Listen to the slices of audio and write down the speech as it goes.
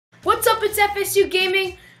up? It's FSU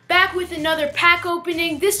Gaming, back with another pack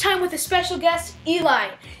opening, this time with a special guest, Eli.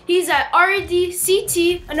 He's at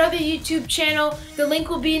REDCT, another YouTube channel. The link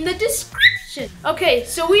will be in the description. Okay,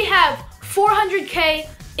 so we have 400K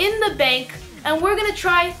in the bank, and we're gonna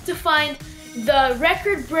try to find the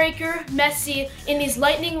record breaker Messi in these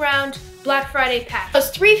lightning round Black Friday packs.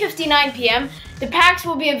 It's 3:59 p.m. The packs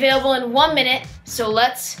will be available in 1 minute, so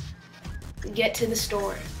let's get to the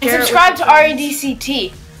store. And subscribe to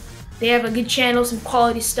REDCT. They have a good channel, some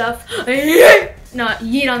quality stuff. No,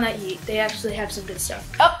 yeet on that yeet. They actually have some good stuff.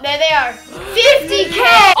 Oh, there they are.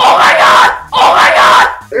 50K! Oh my god! Oh my god!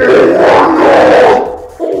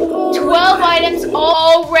 12 items,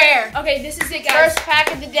 all rare. Okay, this is it, guys. First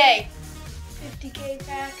pack of the day. 50K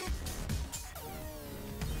pack.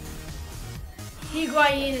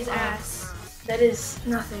 Higuain his ass. That is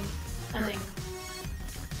Nothing.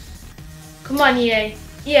 Come on, EA.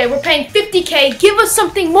 EA, we're paying 50K. Give us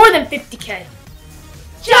something more than 50K.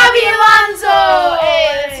 Xabi Alonso! Hey,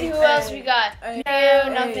 let's see who else we got.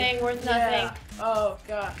 Nothing, worth nothing. Yeah. Oh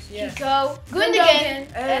gosh, yeah. Chico. Gundogan.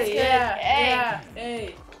 That's good. Yeah.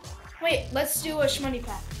 Wait, let's do a shmoney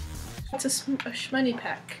pack. It's a shmoney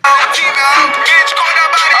pack.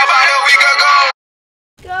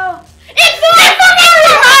 Go.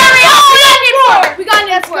 We got an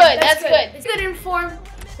inform. That's good. It's good inform.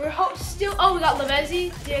 We're still. Oh, we got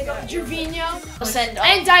Lavezzi, Diego, Gervinho,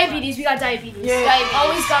 and diabetes. We got diabetes. Yeah. Diabetes.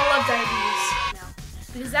 Always gotta love diabetes. No.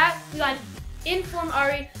 Because that we got inform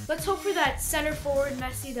Ari. Let's hope for that center forward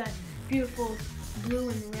Messi, that beautiful blue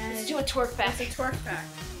and red. Let's do a twerk pack. It's a twerk pack.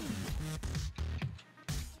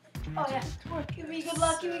 Oh yeah, twerk. Give me good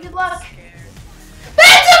luck. Give me good luck.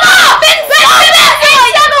 Benzema!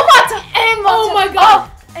 Oh my god!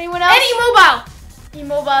 Anyone else? Immobile!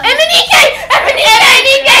 Immobile. Emenike!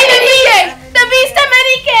 The beast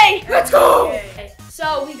Emenike! Let's go! Okay,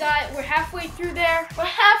 so we're halfway through there. We're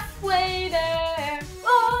halfway there.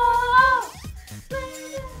 Oh!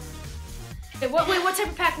 Okay, wait, what type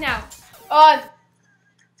of pack now?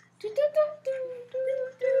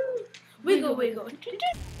 Wiggle.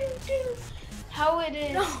 How it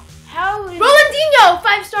is. No. How it is. Rolandinho!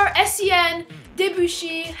 5-star SCN.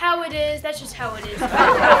 Debussy, how it is. That's just how it is.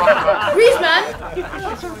 Griezmann.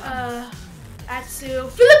 Atsu.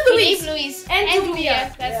 Philippe Luis. And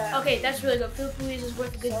Dubia. Okay, that's really good. Philippe Luis is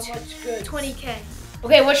worth a good 20K.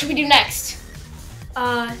 Okay, what should we do next?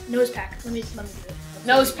 Nose pack. Let me do it.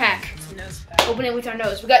 Nose pack. Nose pack. Open it with our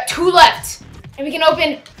nose. We got 2 left. And we can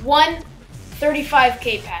open one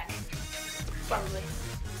 35K pack. Probably.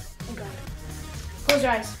 Oh god. Close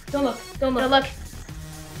your eyes. Don't look. Don't look.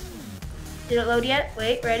 Did it load yet?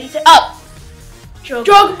 Wait, ready to up.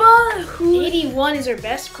 Drogba. 81 is our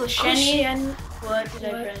best. Koscielny. What did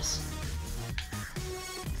I press?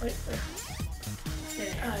 Wait.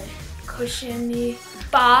 Koscielny.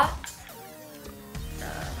 Ba.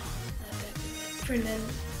 Fernand.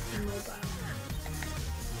 Immobile.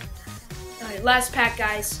 Alright, last pack,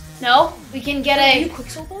 guys. No, we can get Are you quick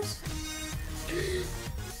sold those?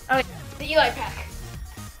 Okay, the Eli pack.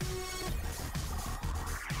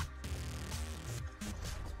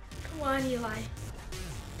 Come on, Eli.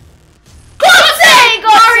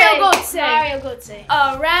 Mario Götze.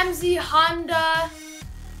 Ramsey, Honda.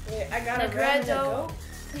 Wait, I got Negredo.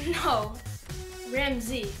 a No.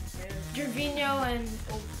 Ramsey. Gervinho and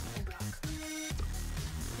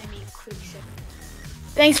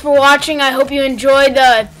Thanks for watching. I hope you enjoyed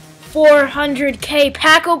the 400K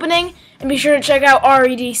pack opening, and be sure to check out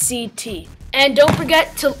REDCT. And don't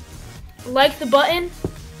forget to like the button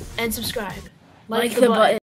and subscribe. Like the button.